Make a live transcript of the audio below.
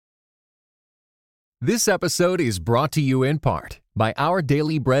This episode is brought to you in part by Our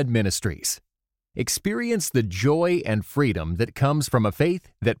Daily Bread Ministries. Experience the joy and freedom that comes from a faith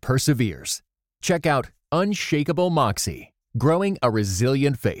that perseveres. Check out Unshakable Moxie, Growing a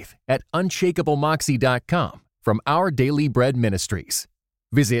Resilient Faith at unshakablemoxie.com from Our Daily Bread Ministries.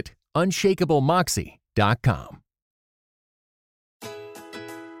 Visit unshakablemoxie.com.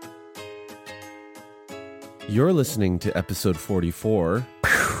 You're listening to episode 44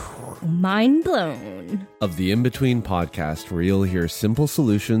 Mind blown of the In Between podcast, where you'll hear simple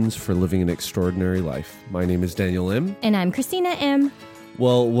solutions for living an extraordinary life. My name is Daniel M. And I'm Christina M.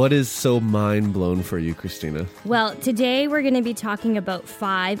 Well, what is so mind blown for you, Christina? Well, today we're going to be talking about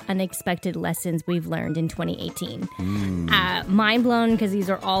 5 unexpected lessons we've learned in 2018. Mind blown because these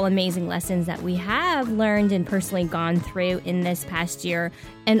are all amazing lessons that we have learned and personally gone through in this past year.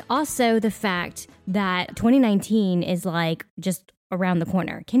 And also the fact that 2019 is like just around the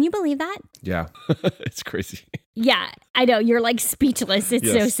corner. Can you believe that? Yeah, it's crazy. Yeah, I know. You're like speechless.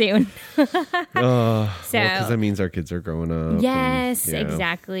 It's so soon. Because that means our kids are growing up. Yes, and,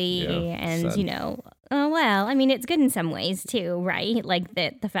 exactly. Yeah, and, sad. you know, well, I mean, it's good in some ways too, right? Like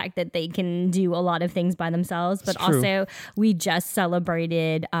the fact that they can do a lot of things by themselves. But also, we just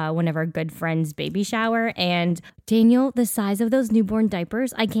celebrated one of our good friends' baby shower. And Daniel, the size of those newborn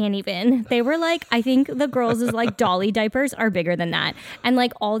diapers, I can't even. They were like, I think the girls' is like dolly diapers are bigger than that. And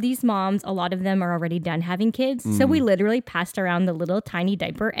like all these moms, a lot of them are already done having kids. So we literally passed around the little tiny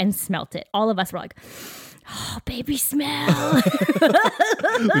diaper and smelt it. All of us were like, oh, baby smell.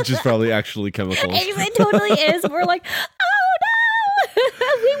 Which is probably actually chemicals. It totally is. We're like, oh no,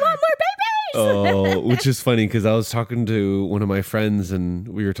 we want more babies. Oh, which is funny because I was talking to one of my friends and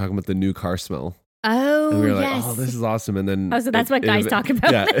we were talking about the new car smell. Oh, And we were like, yes. oh, this is awesome. And then So that's what guys talk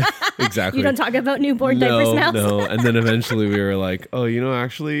about. Yeah, exactly. You don't talk about newborn diaper smells? No. And then eventually we were like, oh, you know,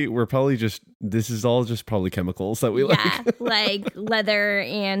 actually, we're probably just, this is all just probably chemicals that we Yeah, like leather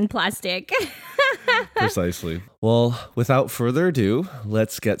and plastic. Precisely. Well, without further ado,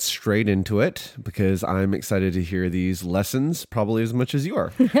 let's get straight into it because I'm excited to hear these lessons probably as much as you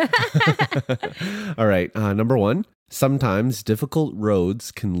are. All right. Number 1. Sometimes difficult roads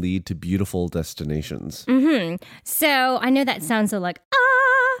can lead to beautiful destinations. So I know that sounds so like,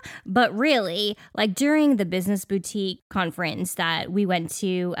 but really, like during the Business Boutique conference that we went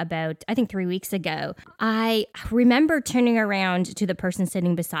to about, I think 3 weeks ago, I remember turning around to the person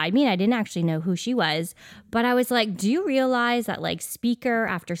sitting beside me, and I didn't actually know who she was, but I was like, do you realize that like speaker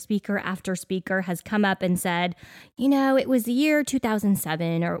after speaker after speaker has come up and said, you know, it was the year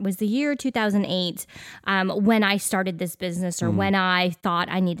 2007 or it was the year 2008 when I started this business or when I thought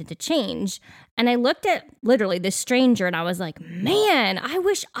I needed to change. And I looked at literally this stranger and I was like, man, I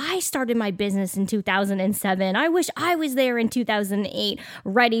wish I started my business in 2007. I wish I was there in 2008,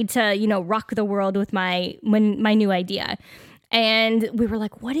 ready to, you know, rock the world with my new idea. And we were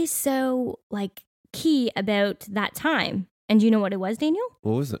like, what is so like key about that time? And you know what it was, Daniel?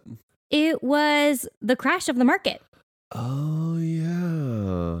 What was it? It was the crash of the market. Oh,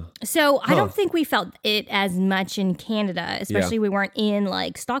 yeah. So I don't think we felt it as much in Canada, especially we weren't in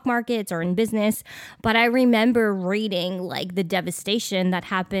like stock markets or in business. But I remember reading like the devastation that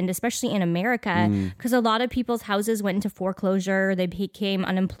happened, especially in America, because a lot of people's houses went into foreclosure. They became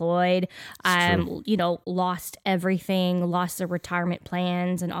unemployed, you know, lost everything, lost their retirement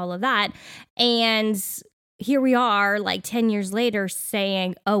plans and all of that. And here we are like 10 years later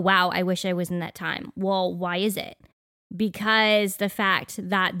saying, oh, wow, I wish I was in that time. Well, why is it? Because the fact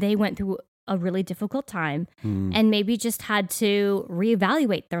that they went through a really difficult time and maybe just had to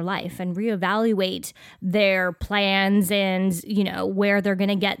reevaluate their life and reevaluate their plans and, you know, where they're going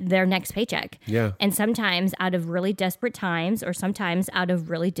to get their next paycheck. Yeah. And sometimes out of really desperate times or sometimes out of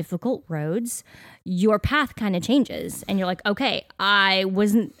really difficult roads, your path kind of changes and you're like, okay, I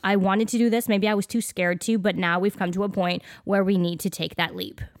wanted to do this. Maybe I was too scared to, but now we've come to a point where we need to take that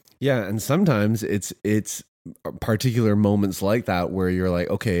leap. Yeah. And sometimes it's particular moments like that where you're like,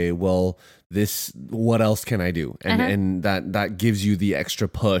 okay, well, what else can I do? And that gives you the extra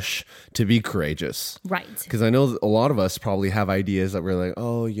push to be courageous. Right. Because I know a lot of us probably have ideas that we're like,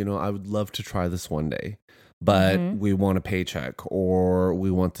 oh, you know, I would love to try this one day. But we want a paycheck or we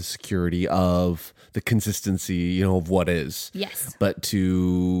want the security of the consistency, you know, of what is. Yes. But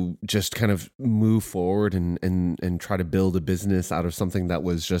to just kind of move forward and try to build a business out of something that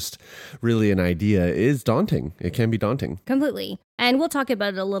was just really an idea is daunting. It can be daunting. Completely. And we'll talk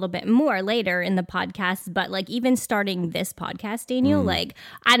about it a little bit more later in the podcast. But like even starting this podcast, Daniel, like,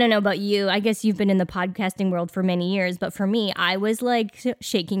 I don't know about you. I guess you've been in the podcasting world for many years. But for me, I was like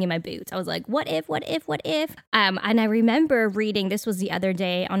shaking in my boots. I was like, what if? And I remember reading, this was the other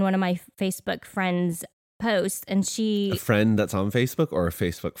day on one of my Facebook friends' post, and A friend that's on Facebook or a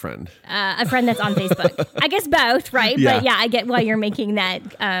Facebook friend? A friend that's on Facebook. I guess both, right? Yeah. But yeah, I get why you're making that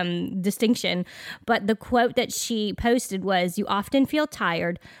distinction. But the quote that she posted was, "You often feel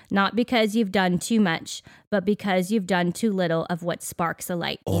tired, not because you've done too much, but because you've done too little of what sparks a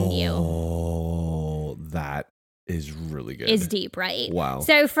light in you." Oh, that is really good. Is deep, right? Wow.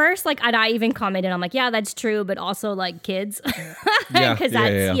 So first, like, and I even commented, I'm like, yeah, that's true, but also like kids. Yeah, Because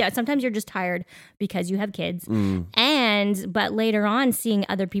sometimes you're just tired because you have kids. But later on, seeing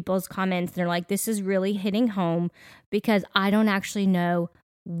other people's comments, they're like, this is really hitting home because I don't actually know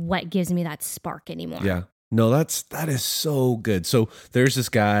what gives me that spark anymore. Yeah. No, that is so good. So there's this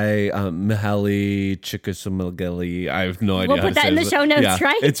guy, Mihaly Csikszentmihalyi. I have no idea. We'll how put to that say in the his- show notes, yeah,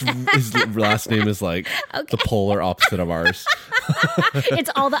 right? It's his last name is like the polar opposite of ours. It's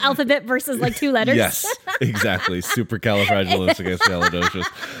all the alphabet versus like two letters. Yes, exactly. Supercalifragilisticexpialidocious.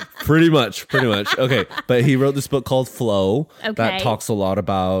 Pretty much. Okay, but he wrote this book called Flow Okay. that talks a lot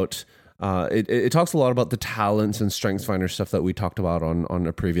about. It talks a lot about the talents and StrengthsFinder stuff that we talked about on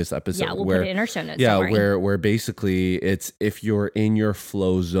a previous episode. Yeah, we'll put it in our show notes. Yeah, don't worry. where basically it's if you're in your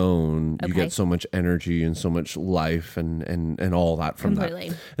flow zone, you Okay. get so much energy and so much life and all that from Completely.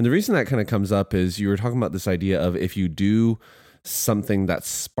 that. And the reason that kind of comes up is you were talking about this idea of if you do something that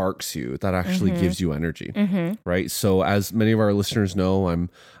sparks you, that actually gives you energy, right? So as many of our listeners know,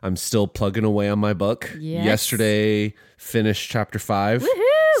 I'm still plugging away on my book. Yes. Yesterday finished chapter 5.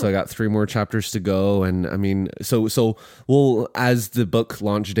 So I got 3 more chapters to go, and I mean, so we'll, as the book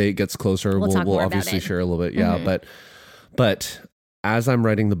launch date gets closer, We'll talk we'll more about obviously it. share a little bit, but as I'm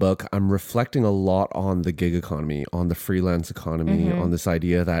writing the book, I'm reflecting a lot on the gig economy, on the freelance economy, on this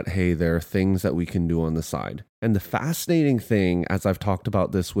idea that hey, there are things that we can do on the side. And the fascinating thing, as I've talked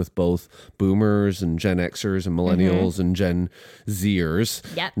about this with both boomers and Gen Xers and millennials and Gen Zers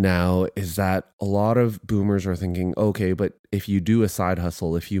Yep. now, is that a lot of boomers are thinking, okay, but if you do a side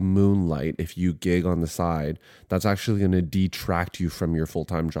hustle, if you moonlight, if you gig on the side, that's actually going to detract you from your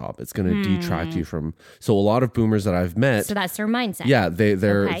full-time job. It's going to detract you from. So a lot of boomers that I've met, So that's their mindset. yeah, they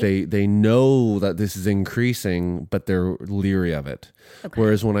Okay. know that this is increasing, but they're leery of it. Okay.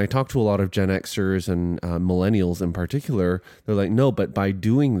 Whereas when I talk to a lot of Gen Xers and millennials in particular, they're like, no, but by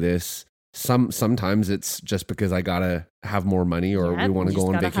doing this, sometimes it's just because I gotta have more money, or Yep, we want to you go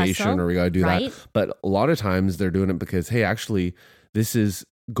just on gotta vacation, hustle, or we gotta do right? that. But a lot of times they're doing it because, hey, actually, this is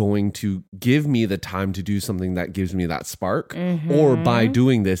going to give me the time to do something that gives me that spark, or by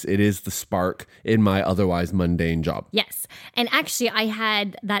doing this, it is the spark in my otherwise mundane job. Yes. And actually, I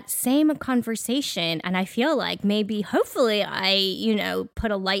had that same conversation, and I feel like maybe, hopefully, I,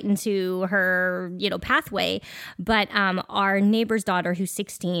 put a light into her, pathway. But our neighbor's daughter, who's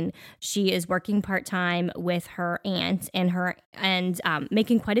 16, she is working part-time with her aunt and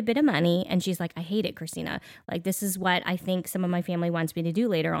making quite a bit of money. And she's like, I hate it, Christina. Like, this is what I think some of my family wants me to do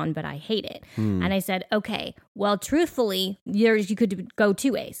later on, but I hate it. And I said, okay, well, truthfully, you could go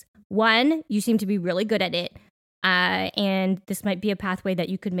 2 ways. One, you seem to be really good at it. And this might be a pathway that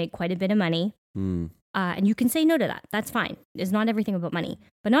you could make quite a bit of money. And you can say no to that. That's fine. It's not everything about money.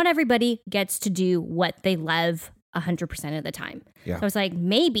 But not everybody gets to do what they love 100% of the time. Yeah. So I was like,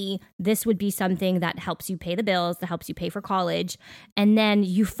 maybe this would be something that helps you pay the bills, that helps you pay for college. And then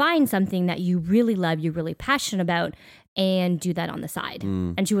you find something that you really love, you're really passionate about, and do that on the side.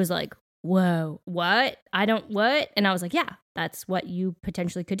 And she was like, whoa, what? What? And I was like, yeah, that's what you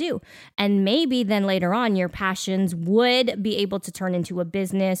potentially could do. And maybe then later on, your passions would be able to turn into a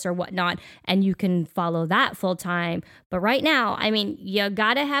business or whatnot, and you can follow that full time. But right now, I mean, you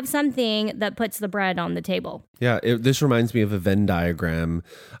got to have something that puts the bread on the table. Yeah, this reminds me of a Venn diagram.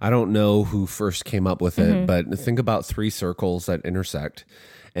 I don't know who first came up with it, but think about 3 circles that intersect.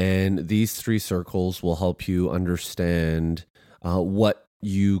 And these 3 circles will help you understand what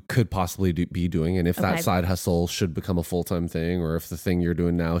you could possibly be doing, and if that side hustle should become a full-time thing, or if the thing you're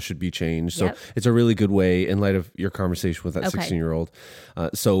doing now should be changed. So it's a really good way, in light of your conversation with that 16-year-old.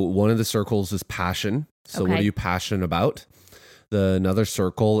 So one of the circles is passion. So what are you passionate about? Another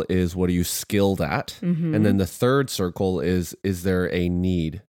circle is what are you skilled at? And then the third circle is there a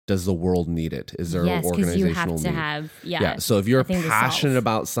need? Does the world need it? Is there an organizational you have to need? have, Yeah. So if you're something to passionate solve.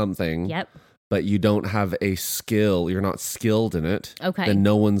 about something, Yep. but you don't have a skill, you're not skilled in it, Okay. then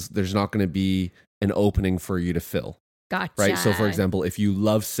there's not going to be an opening for you to fill. Gotcha. Right. So for example, if you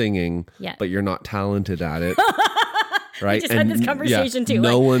love singing, Yeah. but you're not talented at it, right? We just had this conversation too.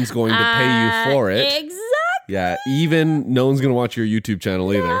 No one's going to pay you for it. Exactly. Yeah, even no one's going to watch your YouTube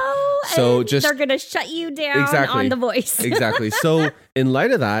channel either. So just they're going to shut you down on The Voice. Exactly. So in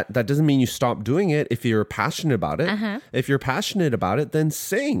light of that, that doesn't mean you stop doing it if you're passionate about it. If you're passionate about it, then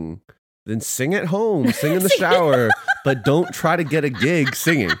sing. Then sing at home, sing in the shower, but don't try to get a gig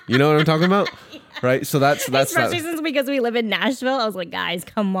singing. You know what I'm talking about? Yeah. Right? So that's especially since because we live in Nashville, I was like, guys,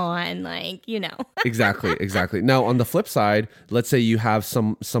 come on, like, you know. Exactly. Now, on the flip side, let's say you have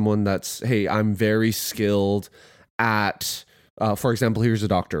someone that's, hey, I'm very skilled at for example, here's a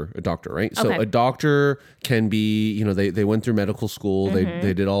doctor, right? So a doctor can be, you know, they went through medical school,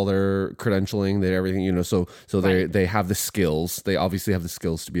 they did all their credentialing, they did everything, you know, so they have the skills. They obviously have the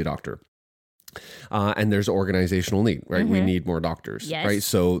skills to be a doctor. And there's organizational need, right? We need more doctors, right?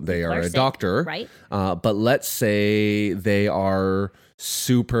 So they are a doctor, right? But let's say they are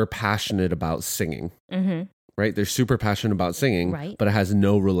super passionate about singing, right? They're super passionate about singing, right? But it has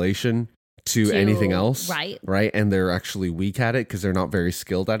no relation to anything else, right? And they're actually weak at it because they're not very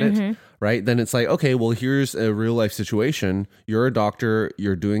skilled at it, right? Then it's like, okay, well, here's a real life situation. You're a doctor.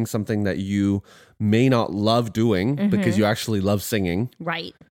 You're doing something that you may not love doing because you actually love singing,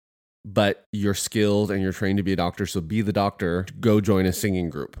 right? But you're skilled and you're trained to be a doctor. So be the doctor, go join a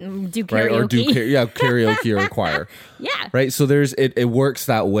singing group. Do karaoke. Right? Or karaoke or choir. Yeah. Right. So it works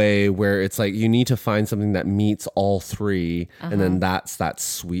that way where it's like you need to find something that meets all three. And then that's that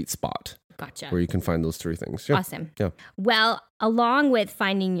sweet spot. Gotcha. Where you can find those three things. Yeah. Awesome. Yeah. Well, along with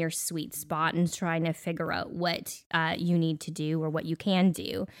finding your sweet spot and trying to figure out what you need to do or what you can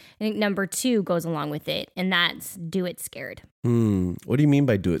do, I think number 2 goes along with it, and that's do it scared. What do you mean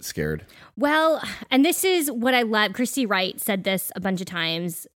by do it scared? Well, and this is what I love. Christy Wright said this a bunch of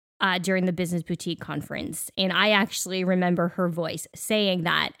times during the Business Boutique conference. And I actually remember her voice saying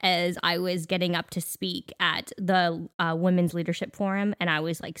that as I was getting up to speak at the Women's Leadership Forum. And I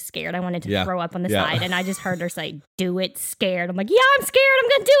was like scared. I wanted to throw up on the side. And I just heard her say, do it scared. I'm like, yeah, I'm scared. I'm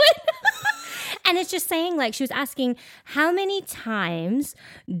going to do it. And it's just saying, like, she was asking, how many times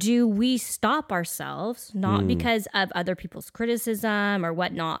do we stop ourselves, not because of other people's criticism or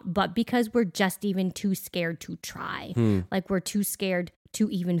whatnot, but because we're just even too scared to try. Like, we're too scared to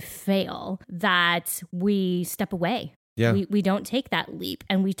even fail, that we step away. Yeah. We don't take that leap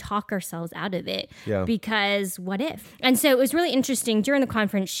and we talk ourselves out of it because what if? And so it was really interesting. During the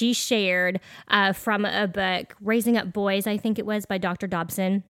conference, she shared from a book, Raising Up Boys, I think it was, by Dr.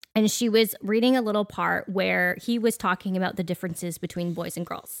 Dobson. And she was reading a little part where he was talking about the differences between boys and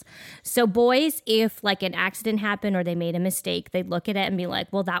girls. So boys, if like an accident happened or they made a mistake, they'd look at it and be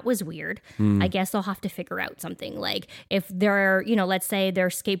like, well, that was weird. I guess I'll have to figure out something. Like if they're, you know, let's say they're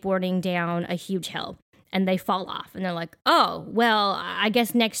skateboarding down a huge hill and they fall off and they're like, oh, well, I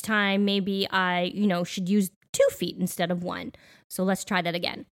guess next time maybe I, you know, should use 2 feet instead of 1. So let's try that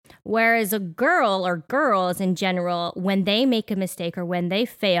again. Whereas a girl or girls in general, when they make a mistake or when they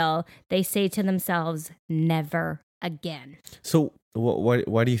fail, they say to themselves, never again. So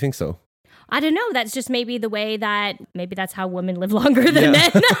why do you think so? I don't know. That's just maybe the way that, maybe that's how women live longer than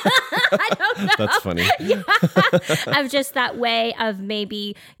men. I don't know. That's funny. Yeah. Of just that way of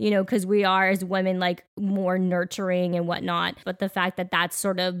maybe, you know, because we are as women like more nurturing and whatnot. But the fact that that's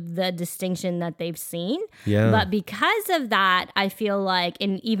sort of the distinction that they've seen. Yeah. But because of that, I feel like,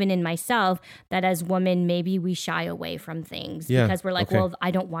 and even in myself, that as women, maybe we shy away from things because we're like, well,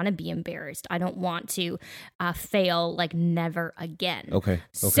 I don't want to be embarrassed. I don't want to fail like never again. Okay.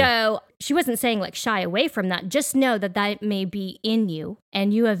 So she wasn't saying like shy away from that. Just know that that may be in you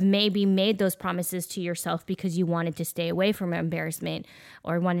and you have maybe made those promises to yourself because you wanted to stay away from embarrassment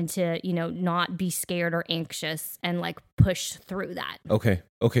or wanted to, you know, not be scared or anxious and like push through that.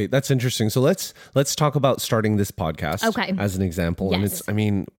 Okay, that's interesting. So let's talk about starting this podcast as an example. Yes. And it's, I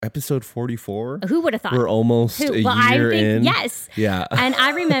mean, episode 44. Who would have thought? We're almost a year in. Yes. Yeah. And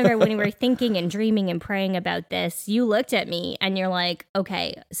I remember when we were thinking and dreaming and praying about this, you looked at me and you're like,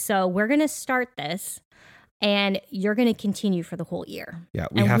 okay, so we're going to start this and you're going to continue for the whole year. Yeah,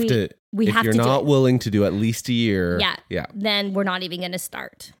 we have to. If you're not willing to do at least a year, then we're not even going to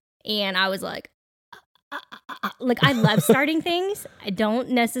start. And I was like, like I love starting things. I don't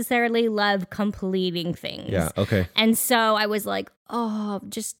necessarily love completing things. Yeah. Okay. And so I was like, oh,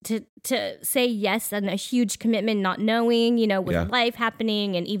 just to say yes and a huge commitment, not knowing, you know, with life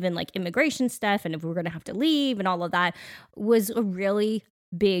happening and even like immigration stuff and if we were going to have to leave and all of that was a really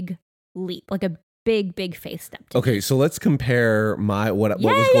big leap, like a big faith step. Okay, so let's compare what was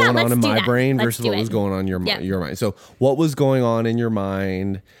going on in my brain versus what was going on in your mind. So what was going on in your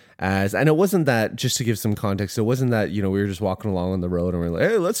mind and it wasn't that, just to give some context, it wasn't that, you know, we were just walking along on the road and we were like,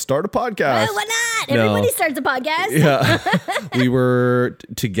 hey, let's start a podcast. Why not? that. Everybody starts a podcast. Yeah. We were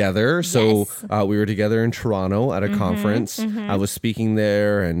together. So Yes. we were together in Toronto at a conference. I was speaking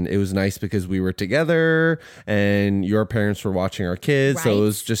there, and it was nice because we were together and your parents were watching our kids. So it Right.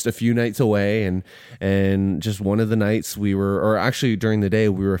 was just a few nights away. And just one of the nights we were, or actually during the day,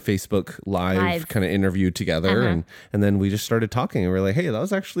 we were Facebook live. Kind of interviewed together. And then we just started talking and we're like, hey, that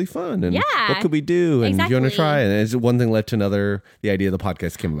was actually fun. And Yeah. what could we do? And do you want to Exactly. try? And it's one thing led to another. The idea of the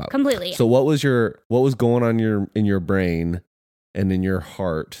podcast came about. Completely. So what was going on in your brain and in your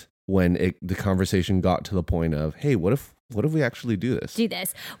heart when the conversation got to the point of, hey, what if we actually do this? Do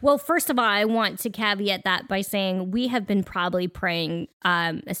this. Well, first of all, I want to caveat that by saying we have been probably praying,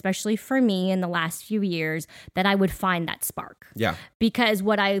 especially for me in the last few years, that I would find that spark. Yeah. Because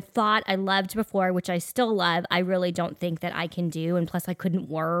what I thought I loved before, which I still love, I really don't think that I can do. And plus I couldn't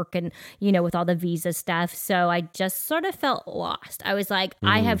work and, with all the visa stuff. So I just sort of felt lost. I was like,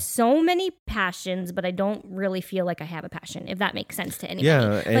 I have so many passions, but I don't really feel like I have a passion, if that makes sense to anybody.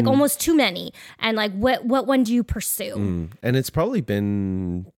 Yeah, like almost too many. And like, what one do you pursue? And it's probably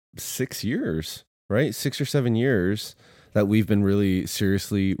been 6 years, right? 6 or 7 years that we've been really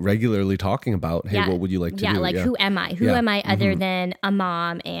seriously, regularly talking about, hey, what would you like to do? Yeah, like who am I? Who Yeah. am I other than a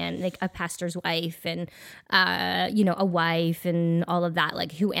mom and like a pastor's wife and, a wife and all of that?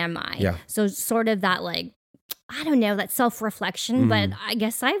 Like, who am I? Yeah. So sort of that like, I don't know, that self-reflection, but I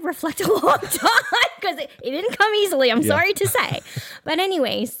guess I reflect a long time because it didn't come easily, I'm sorry to say. But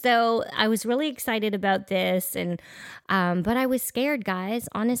anyway, so I was really excited about this, and but I was scared, guys.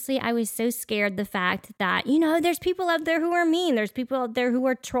 Honestly, I was so scared the fact that, there's people out there who are mean. There's people out there who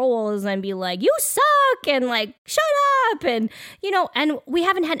are trolls and be like, you suck, and like, shut up, and, and we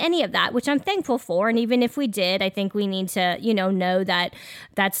haven't had any of that, which I'm thankful for. And even if we did, I think we need to, know that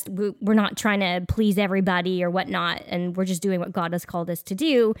we're not trying to please everybody or whatnot, and we're just doing what God has called us to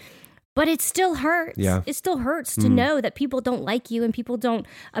do. But it still hurts. Yeah. It still hurts to know that people don't like you and people don't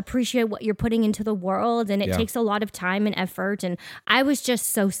appreciate what you're putting into the world. And it takes a lot of time and effort. And I was just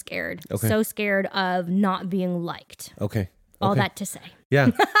so scared. Okay. So scared of not being liked. Okay. All that to say.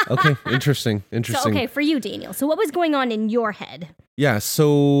 Yeah. Okay. Interesting. So, okay, for you, Daniel. So what was going on in your head? Yeah.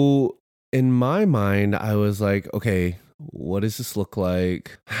 So in my mind, I was like, okay, what does this look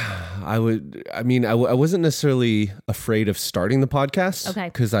like? I wasn't necessarily afraid of starting the podcast. Okay.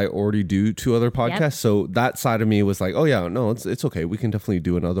 Because I already do 2 other podcasts. Yep. So that side of me was like, oh yeah, no, it's okay. We can definitely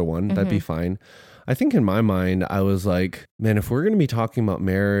do another one. That'd be fine. I think in my mind, I was like, man, if we're going to be talking about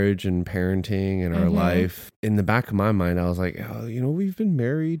marriage and parenting and our life, in the back of my mind, I was like, oh, we've been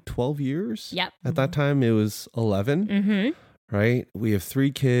married 12 years. Yep. At that time, it was 11. Mm-hmm. Right? We have 3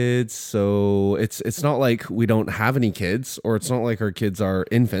 kids, so it's not like we don't have any kids, or it's not like our kids are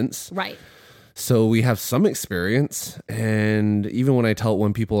infants. Right. So we have some experience, and even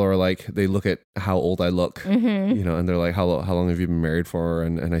when people are like, they look at how old I look, and they're like, how long have you been married for?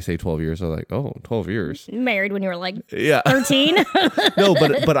 And I say 12 years. They're like, oh, 12 years. Married when you were like Yeah. 13. No,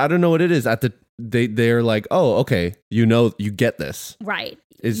 but I don't know what it is. They're like, oh, okay, you get this. Right.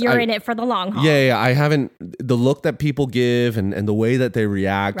 You're in it for the long haul. Yeah, I haven't, the look that people give and the way that they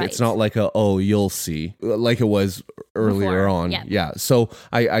react, Right. it's not like you'll see, like it was earlier Before, on. yep. Yeah. So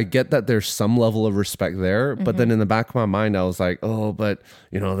I get that there's some level of respect there, but then in the back of my mind, I was like, oh, but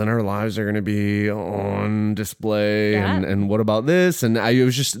then our lives are going to be on display. Yeah. And what about this? And it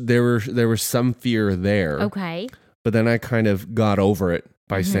was just, there was some fear there. Okay. But then I kind of got over it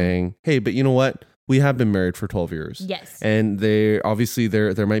by saying, hey, but you know what? We have been married for 12 years. Yes. And there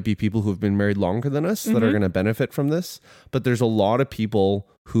might be people who have been married longer than us that are going to benefit from this. But there's a lot of people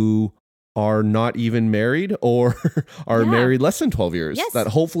who are not even married or are married less than 12 years Yes. that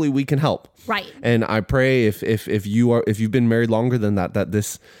hopefully we can help. Right. And I pray if you've been married longer than that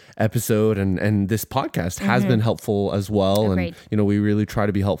this episode and this podcast has been helpful as well. Agreed. And we really try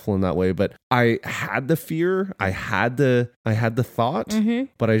to be helpful in that way. But I had the fear, I had the thought,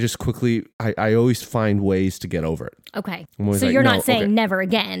 but I just quickly I always find ways to get over it. Okay. I'm always So like, you're no, not saying okay. never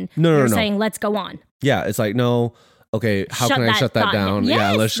again. No, You're no. saying let's go on. Yeah, it's like, no, okay, how can I shut that thought down? Yes,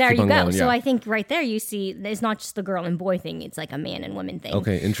 Yeah, let's there keep you on go. going. So Yeah. I think right there you see it's not just the girl and boy thing. It's like a man and woman thing.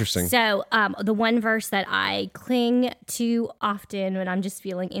 Okay, interesting. So the one verse that I cling to often when I'm just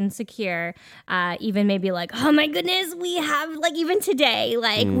feeling insecure, even maybe like, oh my goodness, we have like even today,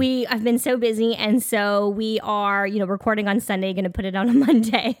 like I've been so busy. And so we are, recording on Sunday, going to put it on a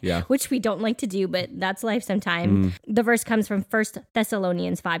Monday, Yeah. which we don't like to do, but that's life sometime. The verse comes from 1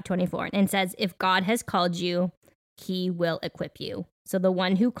 Thessalonians 5:24 and says, if God has called you, he will equip you. So the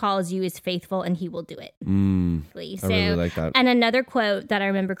one who calls you is faithful and he will do it. I really like that. And another quote that I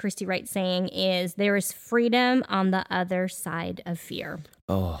remember Christy Wright saying is, there is freedom on the other side of fear.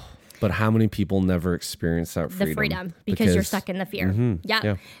 Oh, But how many people never experience that freedom? The freedom because you're stuck in the fear.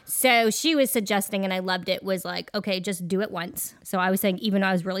 Yeah. So she was suggesting, and I loved it, was like, okay, just do it once. So I was saying, even though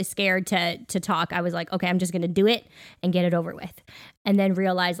I was really scared to talk, I was like, okay, I'm just going to do it and get it over with. And then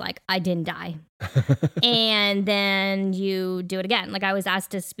realize like I didn't die. And then you do it again. Like I was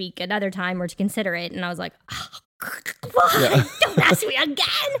asked to speak another time or to consider it. And I was like, oh, yeah. Don't ask me again.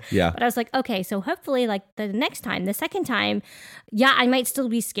 Yeah. But I was like, okay, so hopefully like the next time, the second time, yeah, I might still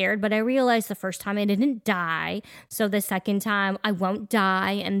be scared, but I realized the first time I didn't die. So the second time I won't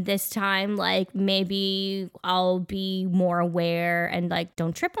die. And this time, like maybe I'll be more aware and like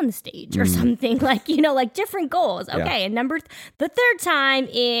don't trip on the stage or something like, you know, like different goals. Okay. And the third time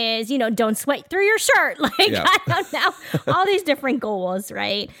is, you know, don't sweat through your shirt. Like, I don't know, all these different goals,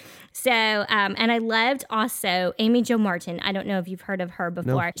 right? So, and I loved also Amy Jo Martin. I don't know if you've heard of her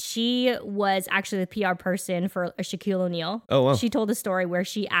before. No. She was actually the PR person for Shaquille O'Neal. Oh, wow. She told a story where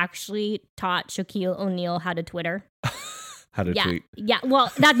she actually taught Shaquille O'Neal how to Twitter. How to tweet. Yeah.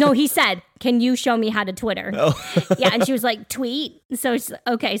 Well, no, he said, can you show me how to Twitter? Oh. Yeah. And she was like, tweet. So,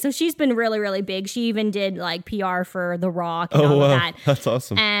 okay. So she's been really, really big. She even did like PR for The Rock and all of that. That's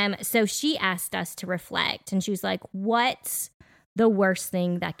awesome. So she asked us to reflect and she was like, what's the worst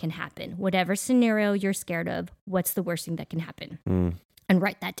thing that can happen? Whatever scenario you're scared of, what's the worst thing that can happen? And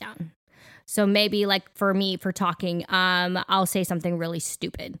write that down. So maybe like for me, for talking, I'll say something really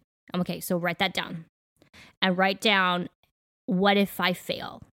stupid. Okay, so write that down. And write down, what if I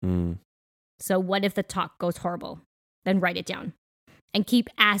fail? So what if the talk goes horrible? Then write it down. And keep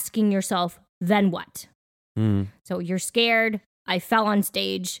asking yourself, then what? So you're scared, I fell on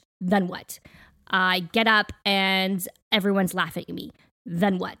stage, then what? I get up and everyone's laughing at me.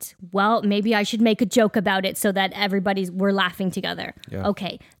 Then what? Well, maybe I should make a joke about it so that we're laughing together. Yeah.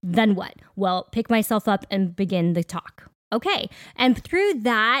 Okay, then what? Well, pick myself up and begin the talk. Okay. And through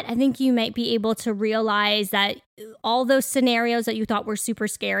that, I think you might be able to realize that all those scenarios that you thought were super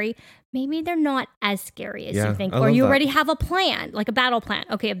scary, maybe they're not as scary as you think. Or you already have a plan, like a battle plan.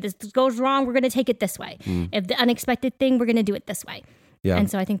 Okay, if this goes wrong, we're going to take it this way. If the unexpected thing, we're going to do it this way. Yeah.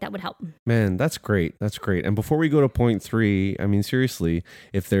 And so I think that would help. Man, that's great. That's great. And before we go to point 3, I mean, seriously,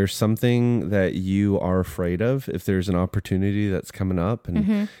 if there's something that you are afraid of, if there's an opportunity that's coming up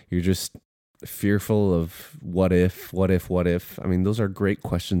and you're just fearful of what if, I mean, those are great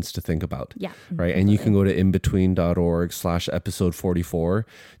questions to think about. Yeah. Right. And you can go to inbetween.org/episode 44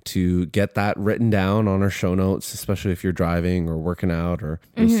 to get that written down on our show notes, especially if you're driving or working out or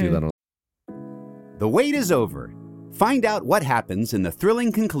you'll see that on. The wait is over. Find out what happens in the thrilling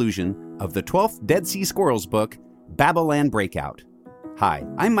conclusion of the 12th Dead Sea Squirrels book, Babylon Breakout. Hi,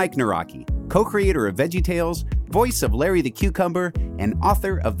 I'm Mike Naraki, co-creator of VeggieTales, voice of Larry the Cucumber, and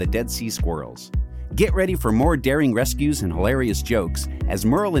author of The Dead Sea Squirrels. Get ready for more daring rescues and hilarious jokes as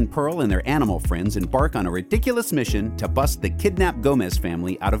Merle and Pearl and their animal friends embark on a ridiculous mission to bust the kidnapped Gomez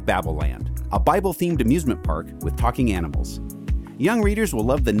family out of Babylon, a Bible-themed amusement park with talking animals. Young readers will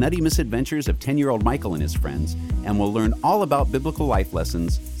love the nutty misadventures of 10-year-old Michael and his friends and will learn all about biblical life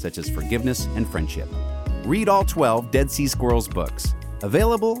lessons such as forgiveness and friendship. Read all 12 Dead Sea Squirrels books.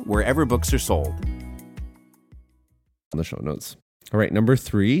 Available wherever books are sold. On the show notes. All right, number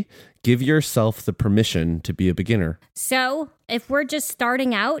 3, give yourself the permission to be a beginner. So if we're just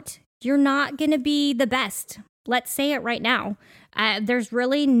starting out, you're not going to be the best. Let's say it right now. There's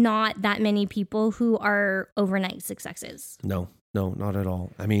really not that many people who are overnight successes. No, not at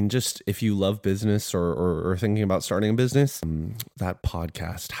all. I mean, just if you love business or thinking about starting a business, that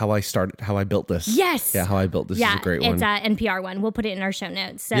podcast, How I Built This. Yes. Yeah, How I Built This is a great one. It's an NPR one. We'll put it in our show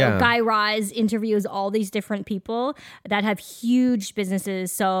notes. So Guy Raz interviews all these different people that have huge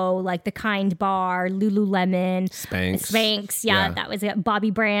businesses. So like The Kind Bar, Lululemon, Spanx. Yeah, that was it.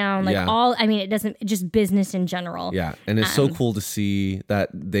 Bobby Brown. Just business in general. Yeah, and it's so cool to see that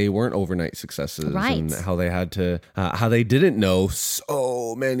they weren't overnight successes. Right. And how they had to, how they didn't know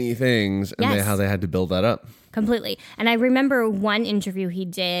so many things and how they had to build that up. Completely. And I remember one interview he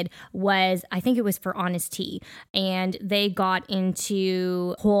did was, I think it was for Honest Tea, and they got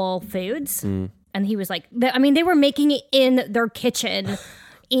into Whole Foods. And he was like, they were making it in their kitchen.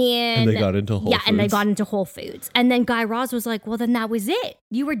 And they got into Whole Foods. Yeah, and they got into Whole Foods. And then Guy Raz was like, well, then that was it.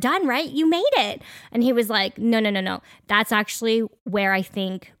 You were done, right? You made it. And he was like, no. That's actually where I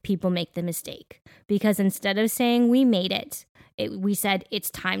think people make the mistake. Because instead of saying we made it, we said it's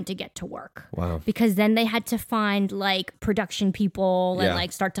time to get to work. Wow. Because then they had to find like production people and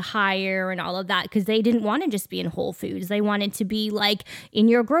like start to hire and all of that, because they didn't want to just be in Whole Foods. They wanted to be like in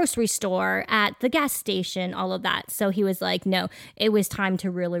your grocery store, at the gas station, all of that. So he was like, no, it was time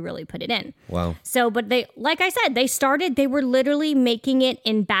to really, really put it in. Wow. So, but they, like I said, they were literally making it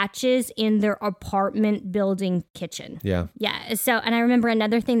in batches in their apartment building kitchen. Yeah. Yeah. So, and I remember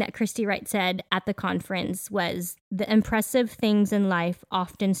another thing that Christy Wright said at the conference was, the impressive things in life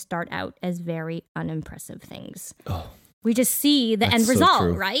often start out as very unimpressive things. Oh. We just see the end so result,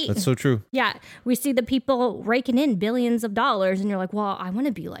 true. right? That's so true. Yeah. We see the people raking in billions of dollars and you're like, well, I want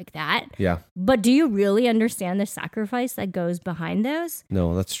to be like that. Yeah. But do you really understand the sacrifice that goes behind those?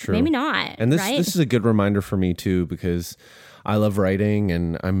 No, that's true. Maybe not. And this right? is a good reminder for me too, because I love writing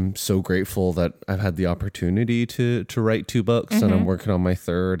and I'm so grateful that I've had the opportunity to write 2 books and I'm working on my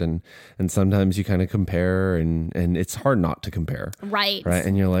 3rd, and sometimes you kind of compare and it's hard not to compare. Right. Right.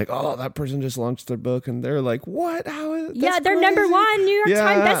 And you're like, oh, that person just launched their book and they're like, what? How is Yeah, they're number 1 New York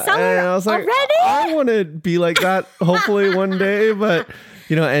Times bestseller and I was like, already. I want to be like that hopefully one day, but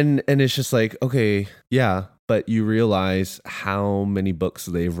and it's just like, okay, yeah. But you realize how many books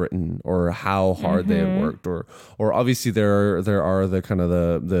they've written or how hard they have worked, or obviously there are the kind of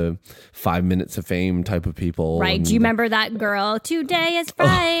the 5 minutes of fame type of people. Right. And Do you remember that girl? Today is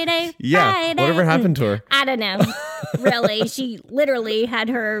Friday. yeah. Friday. Whatever happened to her? I don't know. Really. She literally had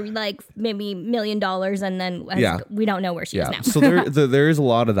her like maybe $1 million and then we don't know where she is now. So there is a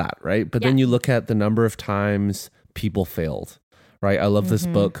lot of that, right? But then you look at the number of times people failed. Right, I love this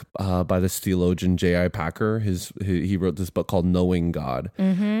book by this theologian J.I. Packer. He wrote this book called Knowing God.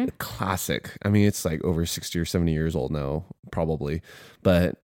 Classic. I mean, it's like over 60 or 70 years old now, probably.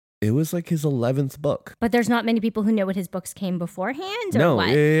 But it was like his 11th book. But there's not many people who know what his books came beforehand, or no, what?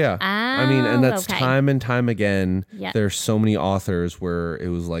 Yeah. I mean, and that's okay. time and time again. Yep. There's so many authors where it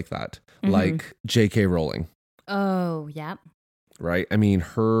was like that. Like J.K. Rowling. Oh, yeah. Right? I mean,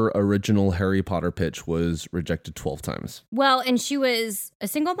 her original Harry Potter pitch was rejected 12 times. Well, and she was a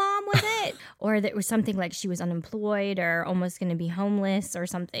single mom, was it? Or there was something like she was unemployed or almost going to be homeless or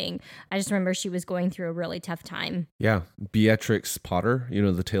something. I just remember she was going through a really tough time. Yeah. Beatrix Potter,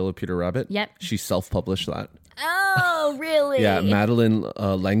 The Tale of Peter Rabbit. Yep. She self-published that. Oh, really? Yeah. Madeleine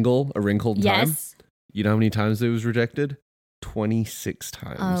L'Engle, A Wrinkle in Time. Yes. You know how many times it was rejected? 26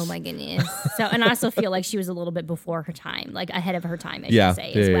 times. Oh my goodness. So, and I also feel like she was a little bit before her time, like ahead of her time, I should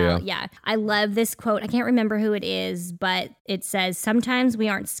say as well. Yeah. I love this quote. I can't remember who it is, but it says, sometimes we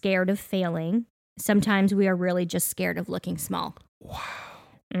aren't scared of failing. Sometimes we are really just scared of looking small.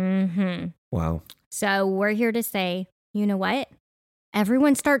 Wow. Wow. So we're here to say, you know what?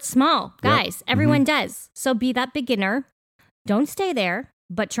 Everyone starts small, guys. Yep. Everyone does. So be that beginner. Don't stay there,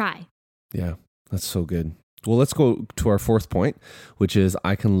 but try. Yeah, that's so good. Well, let's go to our 4th point, which is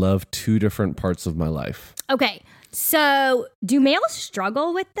I can love 2 different parts of my life. Okay. So do males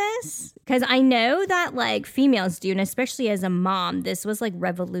struggle with this? Because I know that like females do, and especially as a mom, this was like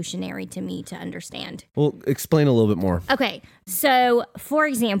revolutionary to me to understand. Well, explain a little bit more. Okay. So for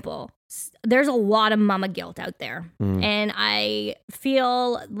example, there's a lot of mama guilt out there. And I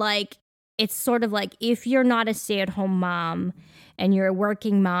feel like it's sort of like if you're not a stay-at-home mom and you're a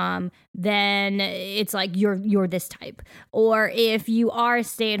working mom, then it's like you're this type. Or if you are a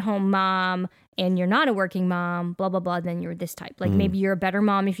stay-at-home mom and you're not a working mom, blah, blah, blah, then you're this type. Like maybe you're a better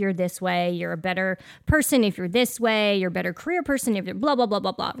mom if you're this way. You're a better person if you're this way. You're a better career person if you're blah, blah, blah,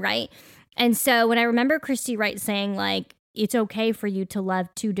 blah, blah, right? And so when I remember Christy Wright saying like, it's okay for you to love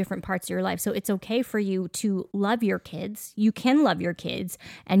 2 different parts of your life. So it's okay for you to love your kids. You can love your kids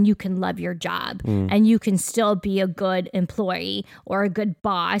and you can love your job and you can still be a good employee or a good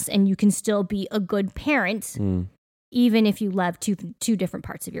boss and you can still be a good parent even if you love two different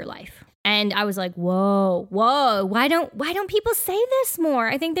parts of your life. And I was like, whoa, why don't people say this more?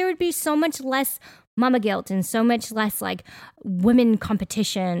 I think there would be so much less mama guilt and so much less like women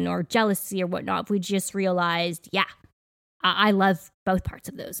competition or jealousy or whatnot if we just realized, I love both parts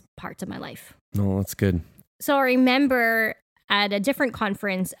of those parts of my life. No, that's good. So I remember at a different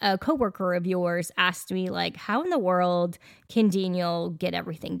conference, a coworker of yours asked me, like, how in the world can Daniel get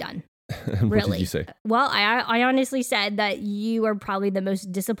everything done? What did you say? Well, I honestly said that you are probably the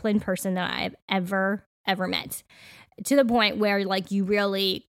most disciplined person that I've ever met, to the point where, like, you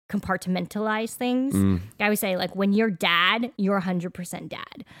really compartmentalize things. I would say, like, when you're dad, you're 100%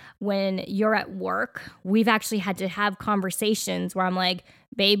 dad. When you're at work, we've actually had to have conversations where I'm like,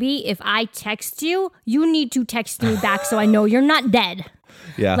 baby, if I text you, you need to text me back so I know you're not dead.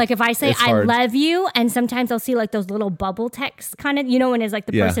 Yeah. Like if I say It's I hard. love you, and sometimes I'll see like those little bubble texts kind of, when it's like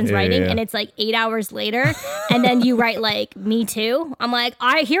the person's writing and it's like 8 hours later and then you write like me too. I'm like,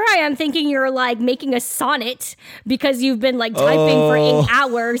 here I am thinking you're like making a sonnet because you've been like typing for 8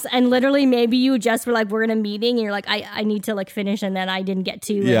 hours and literally maybe you just were like, we're in a meeting and you're like, I need to like finish and then I didn't get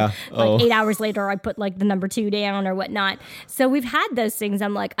to. Yeah. And, like 8 hours later I put like the number 2 down or whatnot. So we've had those things.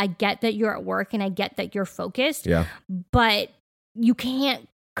 I'm like, I get that you're at work and I get that you're focused. Yeah. But you can't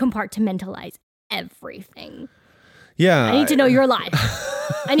compartmentalize everything. Yeah. I need to know you're alive.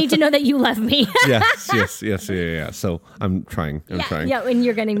 I need to know that you love me. yes. So I'm trying. Yeah, and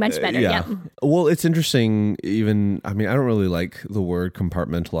you're getting much better. Yeah. Yep. Well, it's interesting. I don't really like the word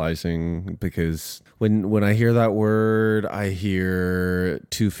compartmentalizing because when I hear that word, I hear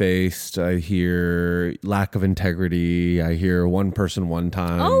two-faced, I hear lack of integrity, I hear one person one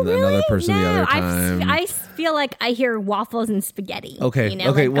time, Oh, really? another person the other time. I feel like I hear waffles and spaghetti. Okay.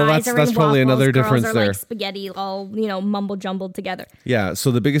 Like Well, guys that's are probably in waffles, another girls difference are there. Like spaghetti, all mumble jumbled together. Yeah. So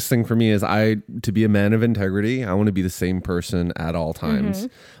the biggest thing for me is to be a man of integrity, I want to be the same person at all times.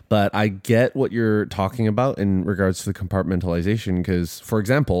 But I get what you're talking about in regards to the compartmentalization because, for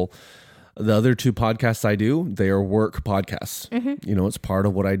example, the other 2 podcasts I do, they are work podcasts. It's part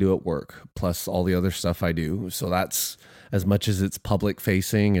of what I do at work, plus all the other stuff I do. So that's as much as it's public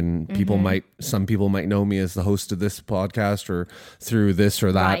facing and some people might know me as the host of this podcast or through this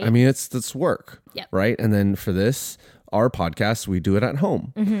or that. Right. I mean, it's work, Yep. right? And then for our podcast, we do it at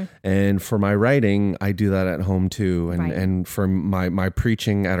home. And for my writing, I do that at home too. And Right. and for my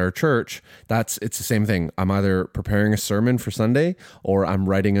preaching at our church, it's the same thing. I'm either preparing a sermon for Sunday or I'm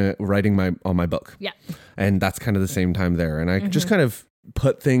writing on my book. Yeah. And that's kind of the same time there. And I just kind of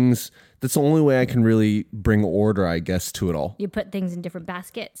put things, that's the only way I can really bring order, I guess, to it all. You put things in different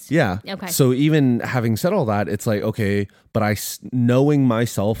baskets. Yeah. Okay. So even having said all that, it's like, okay, but knowing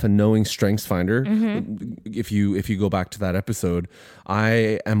myself and knowing StrengthsFinder, if you go back to that episode,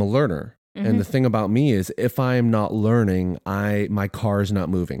 I am a learner. And the thing about me is if I am not learning, my car is not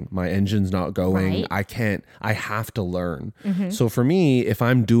moving. My engine's not going. Right. I have to learn. So for me, if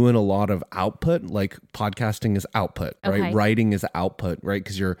I'm doing a lot of output, like podcasting is output, right? Okay. Writing is output, right?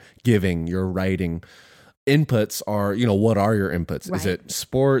 Because you're giving, you're writing. Inputs are, what are your inputs? Right. Is it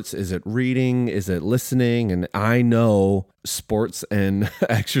sports? Is it reading? Is it listening? And I know sports and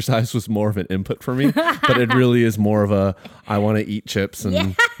exercise was more of an input for me, but it really is more of I want to eat chips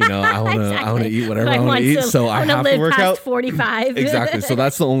and I want to eat whatever I want to eat. So I have to work out 45. Exactly. So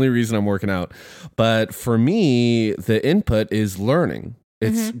that's the only reason I'm working out. But for me, the input is learning.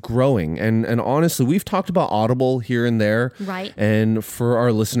 It's growing. And honestly, we've talked about Audible here and there. Right. And for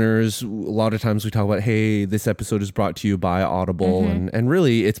our listeners, a lot of times we talk about, hey, this episode is brought to you by Audible. And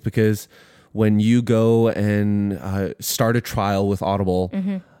really, it's because when you go and start a trial with Audible,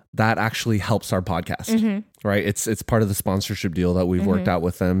 that actually helps our podcast, right? It's part of the sponsorship deal that we've worked out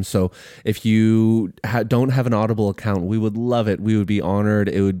with them. So if you don't have an Audible account, we would love it. We would be honored.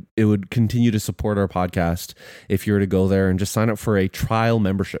 It would continue to support our podcast if you were to go there and just sign up for a trial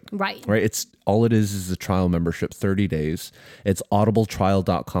membership. Right. It's all it is a trial membership, 30 days. It's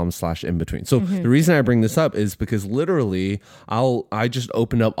audibletrial.com/inbetween. So the reason I bring this up is because literally I just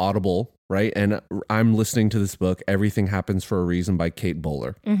opened up Audible, right? And I'm listening to this book, Everything Happens for a Reason by Kate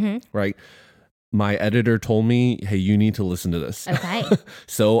Bowler, right? My editor told me, hey, you need to listen to this. Okay.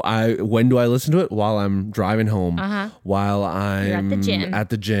 So when do I listen to it? While I'm driving home, while You're I'm at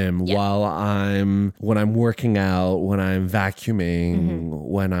the gym, Yep. when I'm working out, when I'm vacuuming,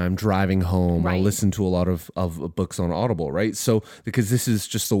 when I'm driving home, I Right. listen to a lot of books on Audible, right? So because this is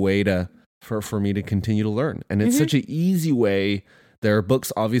just a way for me to continue to learn. And it's such an easy way. There are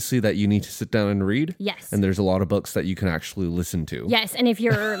books, obviously, that you need to sit down and read. Yes. And there's a lot of books that you can actually listen to. Yes, and if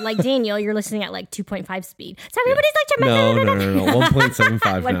you're like Daniel, you're listening at like 2.5 speed. So everybody's like, No.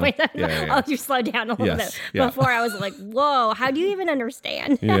 1.75 now. 1.7. Yeah. Oh, you slowed down a little Yes, bit. yeah. Before I was like, whoa, how do you even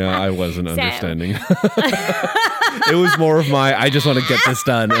understand? Yeah, I wasn't So- understanding. It was more of I just want to get this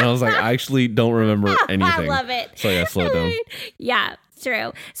done. And I was like, I actually don't remember anything. I love it. So yeah, slow it down. Yeah,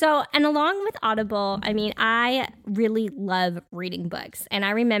 true. So, and along with Audible, I mean, I really love reading books. And I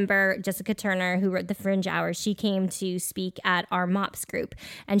remember Jessica Turner, who wrote The Fringe Hours, she came to speak at our MOPS group,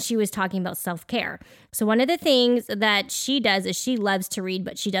 and she was talking about self-care. So one of the things that she does is she loves to read,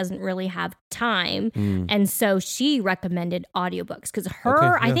 but she doesn't really have time. And so she recommended audiobooks because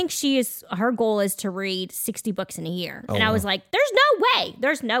I think her goal is to read 60 books in a year. And I was like, there's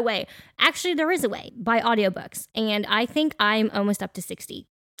no way. Actually, there is a way, by audiobooks. And I think I'm almost up to 60.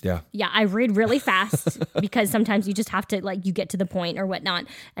 Yeah. Yeah, I read really fast because sometimes you just have to, like, you get to the point or whatnot.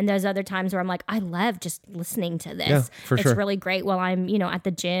 And there's other times where I'm like, I love just listening to this. Yeah, for It's sure. really great while I'm, at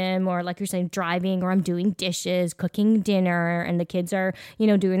the gym or, like you're saying, driving, or I'm doing dishes, cooking dinner, and the kids are,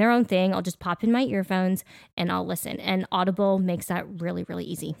 doing their own thing. I'll just pop in my earphones and I'll listen. And Audible makes that really, really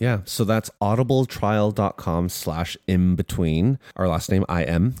easy. Yeah. So that's audibletrial.com/inbetween. Our last name,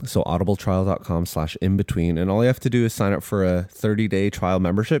 IM. So audibletrial.com/inbetween. And all you have to do is sign up for a 30-day trial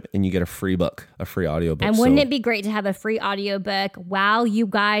membership and you get a free book, a free audiobook. And wouldn't it be great to have a free audiobook while you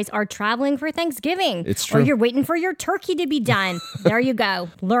guys are traveling for Thanksgiving? It's true. Or you're waiting for your turkey to be done. There you go.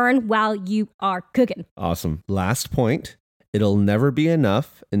 Learn while you are cooking. Awesome. Last point. It'll never be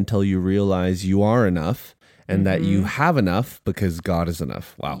enough until you realize you are enough and that you have enough because God is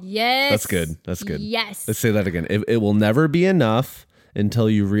enough. Wow. Yes. That's good. That's good. Yes. Let's say that again. It will never be enough until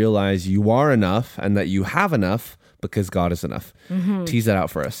you realize you are enough and that you have enough because God is enough. Tease that out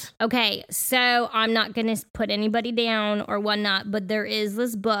for us. Okay, so I'm not going to put anybody down or whatnot, but there is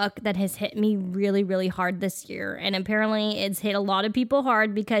this book that has hit me really, really hard this year. And apparently it's hit a lot of people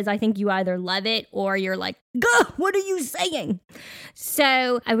hard because I think you either love it or you're like, "Gah, what are you saying?"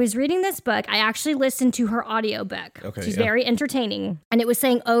 So I was reading this book. I actually listened to her audiobook. Okay, She's yeah. very entertaining. And it was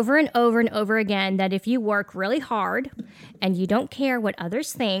saying over and over and over again that if you work really hard and you don't care what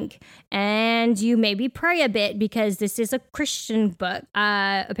others think and you maybe pray a bit because this is a Christian book,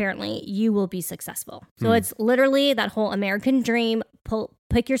 apparently, you will be successful. So it's literally that whole American dream.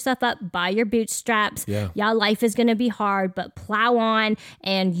 Pick yourself up by your bootstraps. Yeah. Life is going to be hard, but plow on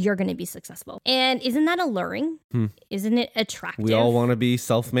and you're going to be successful. And isn't that alluring? Isn't it attractive? We all want to be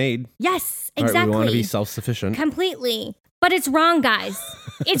self-made. Yes, Right? exactly. We want to be self-sufficient. Completely. But it's wrong, guys.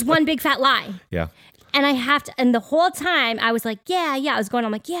 It's one big fat lie. Yeah. And I have to, and the whole time I was like, yeah. I was going,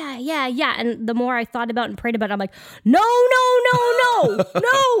 I'm like, yeah. And the more I thought about and prayed about it, I'm like, no.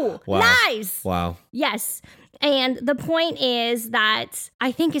 Wow. Lies. Wow. Yes. And the point is that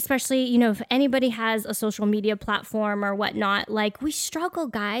I think especially, if anybody has a social media platform or whatnot, like we struggle,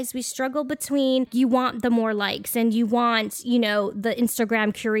 guys. We struggle between you want the more likes and you want, the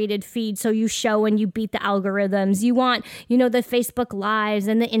Instagram curated feed. So you show and you beat the algorithms. You want, the Facebook lives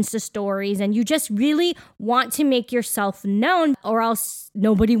and the Insta stories. And you just really want to make yourself known or else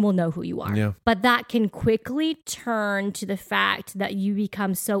nobody will know who you are. Yeah. But that can quickly turn to the fact that you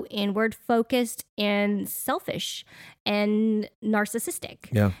become so inward focused and selfish and narcissistic.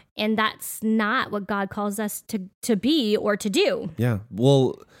 Yeah. And that's not what God calls us to be or to do. Yeah.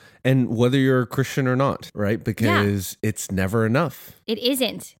 Well, and whether you're a Christian or not, right? Because it's never enough. It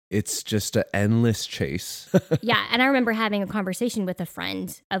isn't. It's just an endless chase. Yeah. And I remember having a conversation with a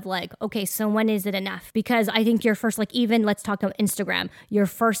friend of like, okay, so when is it enough? Because I think your first, like, even let's talk about Instagram, your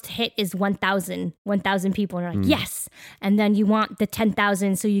first hit is 1,000 people. And you're like, yes. And then you want the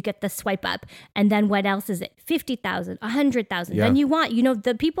 10,000 so you get the swipe up. And then what else is it? 50,000, 100,000. Yeah. Then you want,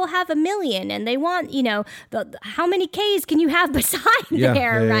 the people have 1 million and they want, how many Ks can you have beside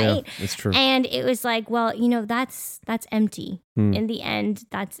there, right? It's true. And it was like, well, that's empty. In the end,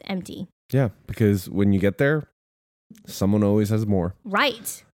 that's empty. Yeah, because when you get there, someone always has more.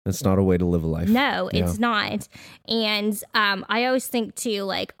 Right. It's not a way to live a life. No, it's Yeah. not. And I always think too,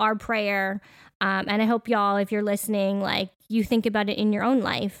 like our prayer, and I hope y'all, if you're listening, like you think about it in your own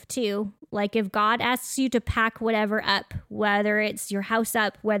life too. Like if God asks you to pack whatever up, whether it's your house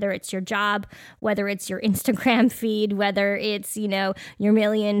up, whether it's your job, whether it's your Instagram feed, whether it's, your 1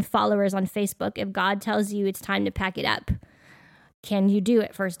 million followers on Facebook, if God tells you it's time to pack it up, can you do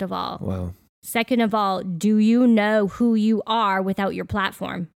it, first of all? Wow. Second of all, do you know who you are without your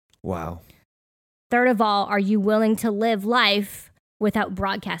platform? Wow. Third of all, are you willing to live life without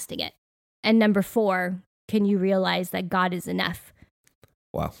broadcasting it? And number 4, can you realize that God is enough?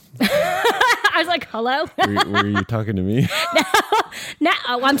 Wow. I was like, hello? Were you talking to me? No,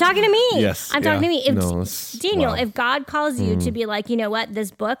 I'm talking to me. Yes. I'm talking to me. If, No, Daniel, wow. if God calls you to be like, you know what, this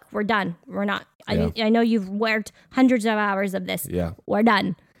book, we're done. We're not. I know you've worked hundreds of hours of this. Yeah. We're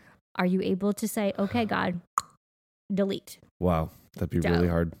done. Are you able to say, okay, God, delete? Wow. That'd be Dope. really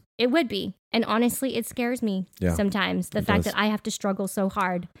hard. It would be. And honestly, it scares me sometimes. The It fact does. that I have to struggle so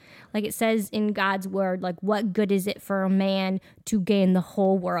hard. Like it says in God's word, like what good is it for a man to gain the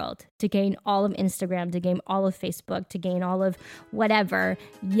whole world, to gain all of Instagram, to gain all of Facebook, to gain all of whatever,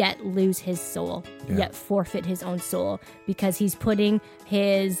 yet lose his soul, yet forfeit his own soul because he's putting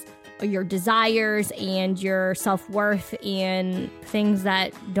your desires and your self-worth in things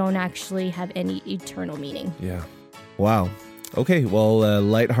that don't actually have any eternal meaning. Yeah. Wow. Okay, well, a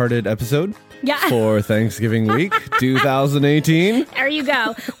lighthearted episode Yeah. for Thanksgiving week 2018. There you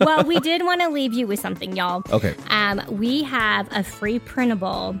go. Well, we did want to leave you with something, y'all. Okay. We have a free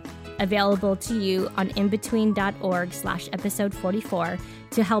printable available to you on inbetween.org/episode 44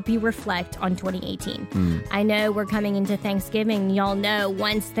 to help you reflect on 2018. I know we're coming into Thanksgiving. Y'all know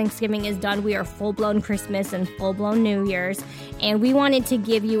once Thanksgiving is done, we are full-blown Christmas and full-blown New Year's. And we wanted to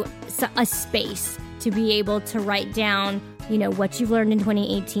give you a space to be able to write down, what you've learned in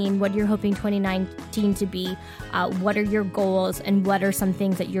 2018, what you're hoping 2019 to be, what are your goals, and what are some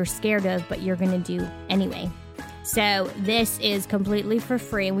things that you're scared of, but you're going to do anyway. So this is completely for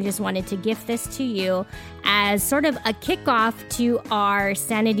free, and we just wanted to gift this to you as sort of a kickoff to our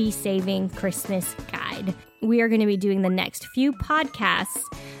sanity-saving Christmas guide. We are going to be doing the next few podcasts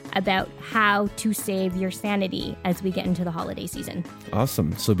about how to save your sanity as we get into the holiday season.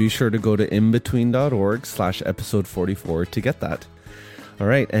 Awesome. So be sure to go to inbetween.org/episode 44 to get that. All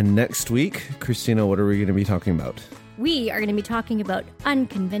right. And next week, Christina, what are we going to be talking about? We are going to be talking about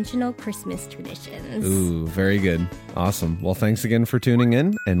unconventional Christmas traditions. Ooh, very good. Awesome. Well, thanks again for tuning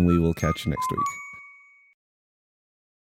in, and we will catch you next week.